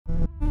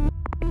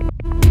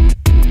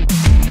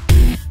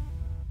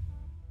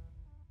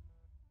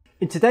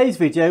In today's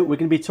video, we're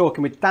going to be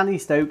talking with Danny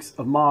Stokes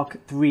of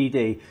Mark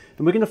 3D,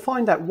 and we're going to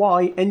find out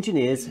why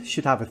engineers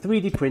should have a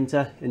 3D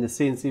printer in the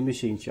CNC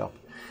machine shop.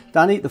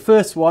 Danny, the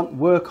first one,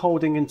 work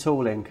holding and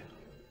tooling.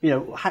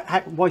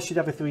 Why should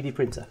you have a 3D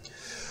printer?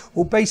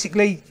 Well,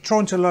 basically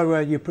trying to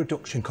lower your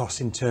production costs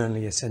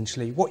internally,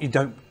 essentially. What you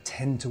don't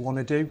tend to want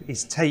to do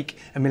is take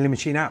a milling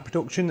machine out of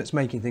production that's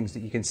making things that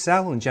you can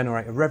sell and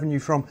generate a revenue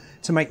from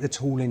to make the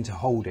tooling to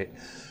hold it.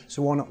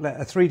 So why not let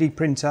a 3D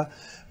printer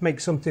make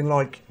something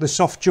like the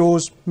soft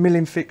jaws,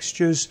 milling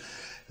fixtures,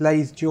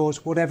 lathe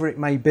jaws, whatever it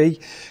may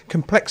be.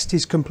 Complexity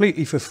is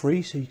completely for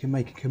free, so you can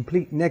make a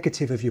complete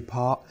negative of your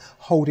part,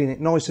 holding it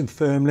nice and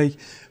firmly,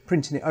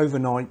 printing it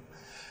overnight,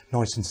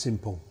 nice and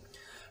simple.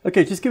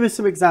 Okay, just give us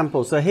some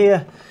examples. So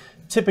here,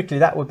 typically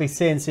that would be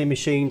CNC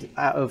machined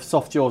out of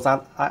soft jaws,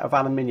 out of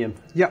aluminium.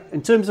 Yep.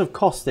 In terms of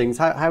costings,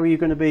 how are you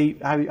going to be,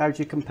 how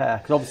do you compare?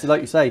 Because obviously,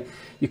 like you say,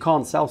 you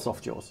can't sell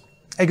soft jaws.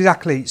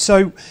 Exactly.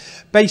 So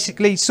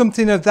basically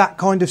something of that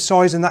kind of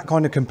size and that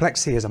kind of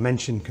complexity, as I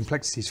mentioned,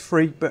 complexity is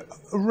free, but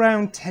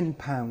around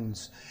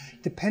 £10.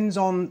 Depends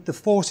on the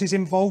forces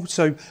involved.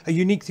 So a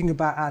unique thing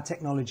about our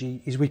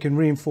technology is we can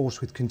reinforce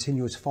with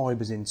continuous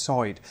fibres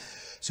inside.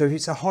 So if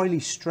it's a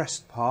highly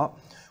stressed part,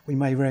 we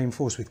may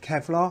reinforce with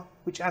Kevlar,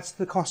 which adds to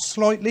the cost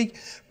slightly,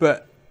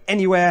 but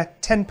anywhere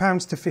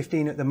 £10 to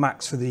 15 at the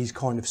max for these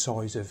kind of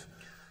size of.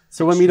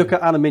 So when we look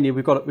at aluminium,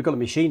 we've got to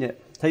machine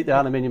it. Take the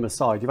aluminium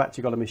aside, you've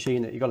actually got to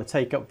machine it. You've got to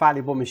take up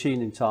valuable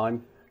machining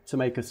time to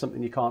make us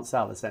something you can't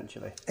sell,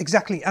 essentially.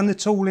 Exactly, and the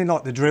tooling,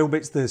 like the drill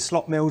bits, the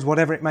slot mills,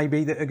 whatever it may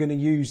be, that are going to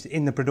use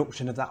in the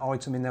production of that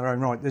item in their own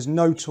right. There's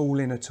no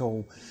tooling at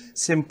all.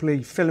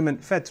 Simply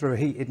filament fed through a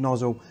heated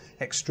nozzle,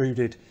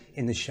 extruded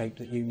in the shape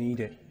that you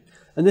need it.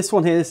 And this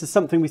one here, this is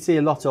something we see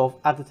a lot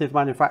of, additive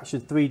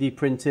manufactured, 3D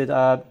printed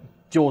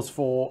jaws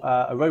for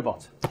a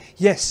robot.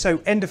 Yes,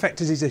 so end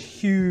effectors is a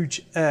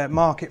huge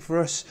market for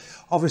us.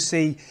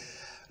 Obviously,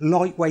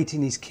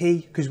 lightweighting is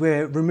key because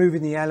we're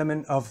removing the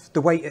element of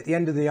the weight at the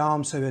end of the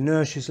arm, so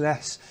inertia is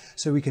less,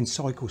 so we can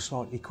cycle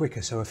slightly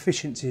quicker. So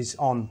efficiencies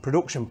on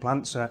production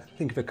plants,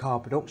 think of a car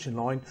production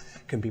line,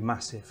 can be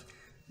massive.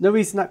 No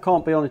reason that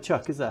can't be on a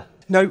chuck, is there?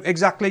 No,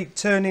 exactly.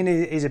 Turning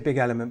is a big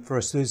element for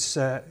us. There's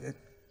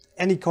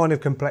any kind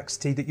of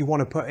complexity that you want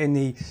to put in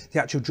the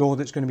actual jaw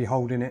that's going to be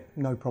holding it,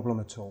 no problem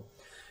at all.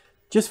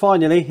 Just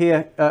finally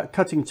here,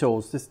 cutting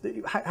tools.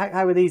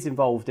 How are these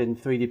involved in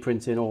 3D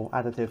printing or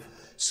additive?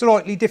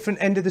 Slightly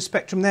different end of the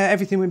spectrum there.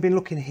 Everything we've been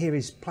looking at here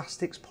is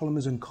plastics,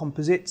 polymers and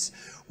composites.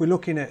 We're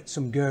looking at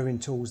some Gurring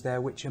tools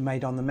there which are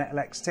made on the Metal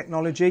X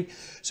technology.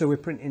 So we're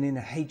printing in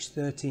a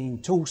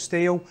H13 tool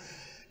steel,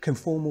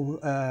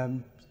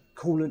 conformal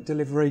coolant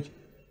delivery,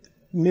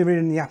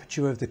 mirroring the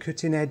aperture of the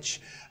cutting edge.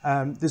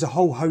 There's a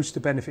whole host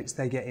of benefits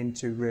they get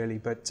into really,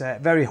 but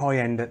very high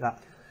end at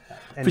that.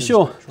 For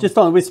sure. Just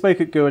on, we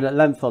spoke at Gurring at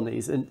length on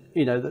these, and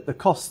you know the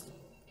cost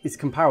is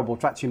comparable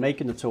to actually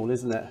making the tool,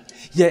 isn't it?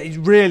 Yeah,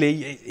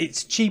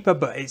 it's cheaper,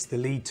 but it's the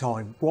lead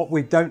time. What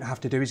we don't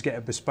have to do is get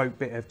a bespoke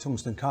bit of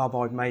tungsten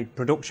carbide made,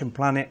 production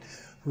plan it.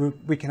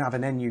 We can have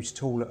an end-use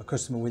tool at a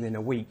customer within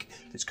a week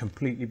that's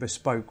completely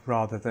bespoke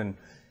rather than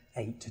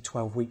 8 to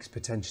 12 weeks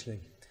potentially.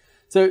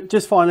 So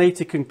just finally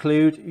to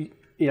conclude,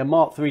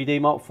 Mark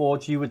 3D, Mark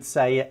Forge, you would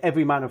say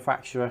every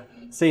manufacturer,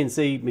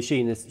 CNC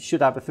machinist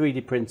should have a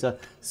 3D printer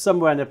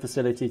somewhere in their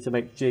facility to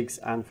make jigs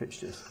and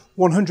fixtures.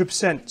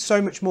 100%.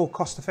 So much more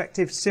cost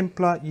effective,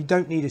 simpler. You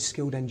don't need a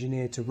skilled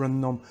engineer to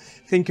run them.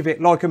 Think of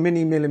it like a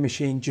mini milling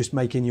machine just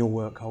making your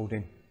work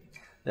holding.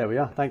 There we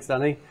are. Thanks,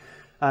 Danny.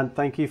 And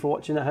thank you for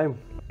watching at home.